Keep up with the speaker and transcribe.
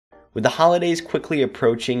With the holidays quickly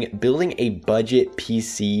approaching, building a budget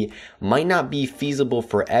PC might not be feasible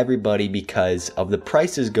for everybody because of the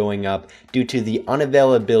prices going up due to the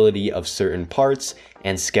unavailability of certain parts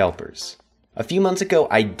and scalpers. A few months ago,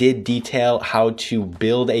 I did detail how to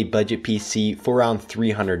build a budget PC for around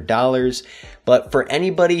 $300, but for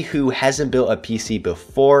anybody who hasn't built a PC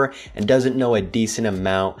before and doesn't know a decent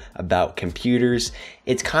amount about computers,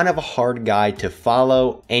 it's kind of a hard guide to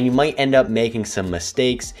follow, and you might end up making some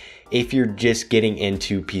mistakes if you're just getting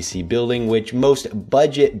into PC building, which most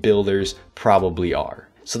budget builders probably are.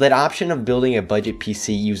 So that option of building a budget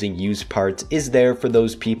PC using used parts is there for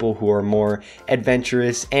those people who are more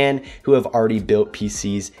adventurous and who have already built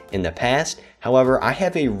PCs in the past. However, I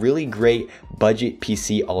have a really great budget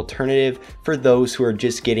PC alternative for those who are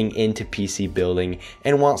just getting into PC building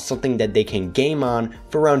and want something that they can game on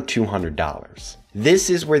for around $200. This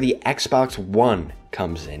is where the Xbox One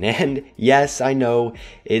comes in, and yes, I know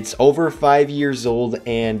it's over 5 years old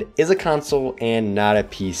and is a console and not a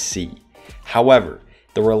PC. However,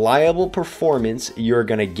 the reliable performance you're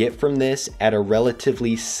gonna get from this at a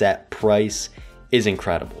relatively set price is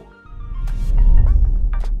incredible.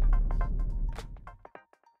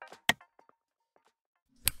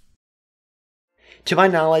 To my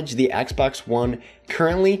knowledge, the Xbox One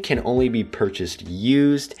currently can only be purchased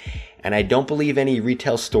used, and I don't believe any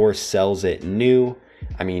retail store sells it new.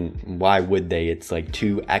 I mean, why would they? It's like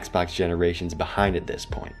 2 Xbox generations behind at this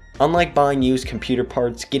point. Unlike buying used computer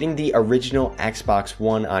parts, getting the original Xbox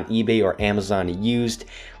One on eBay or Amazon used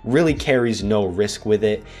really carries no risk with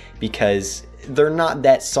it because they're not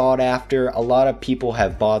that sought after. A lot of people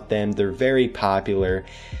have bought them, they're very popular,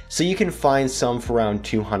 so you can find some for around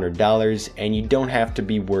 $200 and you don't have to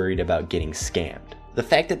be worried about getting scammed. The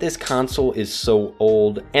fact that this console is so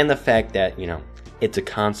old and the fact that, it's a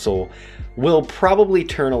console will probably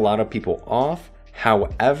turn a lot of people off.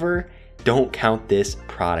 However, don't count this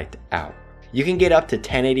product out. You can get up to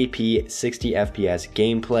 1080p 60 FPS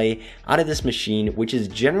gameplay out of this machine, which is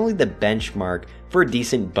generally the benchmark for a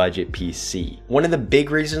decent budget PC. One of the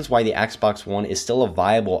big reasons why the Xbox One is still a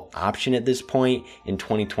viable option at this point in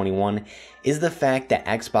 2021 is the fact that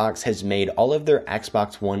Xbox has made all of their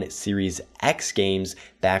Xbox One Series X games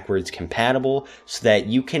backwards compatible so that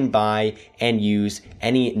you can buy and use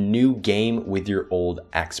any new game with your old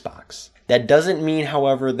Xbox. That doesn't mean,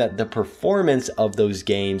 however, that the performance of those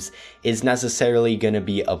games is necessarily going to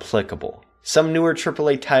be applicable. Some newer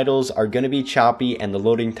AAA titles are going to be choppy and the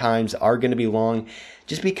loading times are going to be long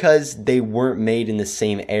just because they weren't made in the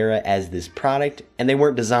same era as this product and they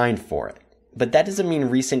weren't designed for it. But that doesn't mean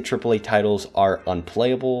recent AAA titles are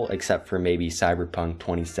unplayable, except for maybe Cyberpunk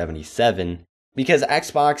 2077. Because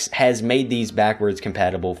Xbox has made these backwards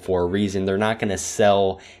compatible for a reason. They're not going to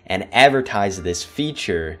sell and advertise this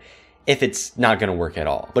feature if it's not going to work at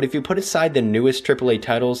all. But if you put aside the newest AAA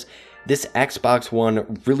titles, this Xbox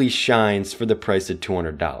One really shines for the price of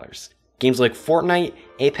 $200. Games like Fortnite,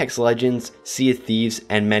 Apex Legends, Sea of Thieves,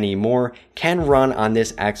 and many more can run on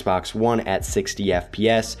this Xbox One at 60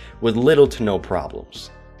 FPS with little to no problems.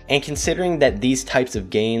 And considering that these types of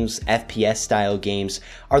games, FPS style games,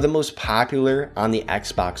 are the most popular on the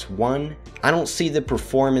Xbox One, I don't see the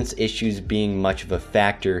performance issues being much of a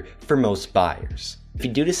factor for most buyers. If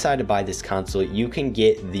you do decide to buy this console, you can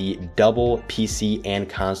get the double PC and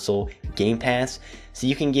console Game Pass, so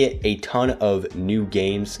you can get a ton of new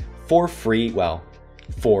games for free. Well,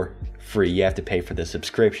 for free, you have to pay for the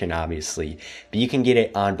subscription obviously, but you can get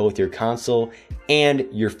it on both your console and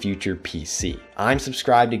your future PC. I'm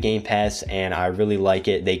subscribed to Game Pass and I really like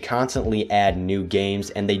it. They constantly add new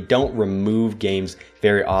games and they don't remove games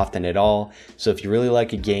very often at all, so if you really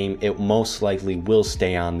like a game, it most likely will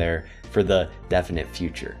stay on there for the definite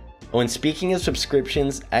future. Oh, and speaking of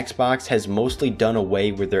subscriptions, Xbox has mostly done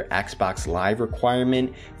away with their Xbox Live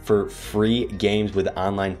requirement for free games with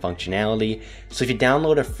online functionality. So if you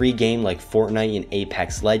download a free game like Fortnite and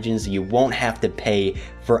Apex Legends, you won't have to pay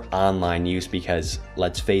for online use because,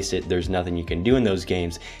 let's face it, there's nothing you can do in those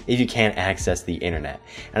games if you can't access the internet.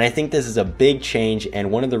 And I think this is a big change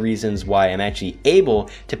and one of the reasons why I'm actually able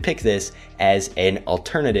to pick this as an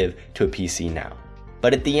alternative to a PC now.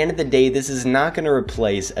 But at the end of the day, this is not going to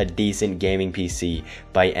replace a decent gaming PC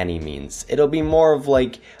by any means. It'll be more of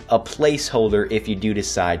like a placeholder if you do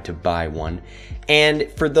decide to buy one. And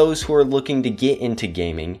for those who are looking to get into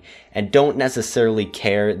gaming and don't necessarily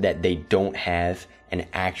care that they don't have an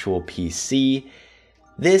actual PC,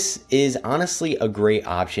 this is honestly a great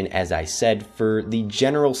option, as I said, for the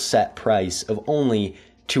general set price of only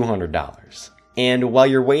 $200. And while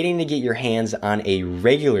you're waiting to get your hands on a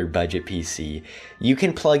regular budget PC, you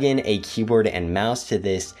can plug in a keyboard and mouse to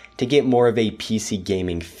this to get more of a PC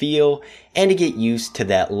gaming feel and to get used to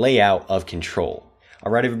that layout of control.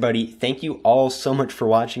 Alright everybody, thank you all so much for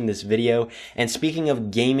watching this video. And speaking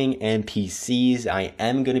of gaming and PCs, I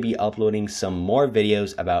am going to be uploading some more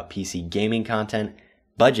videos about PC gaming content,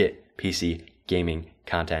 budget PC gaming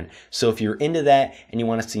content. So if you're into that and you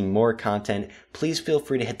want to see more content, please feel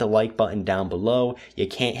free to hit the like button down below. You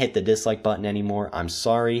can't hit the dislike button anymore, I'm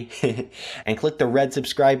sorry. And click the red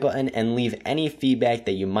subscribe button and leave any feedback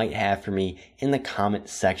that you might have for me in the comment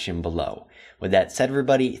section below. With that said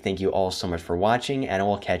everybody, thank you all so much for watching and I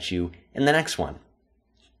will catch you in the next one.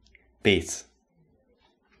 Peace.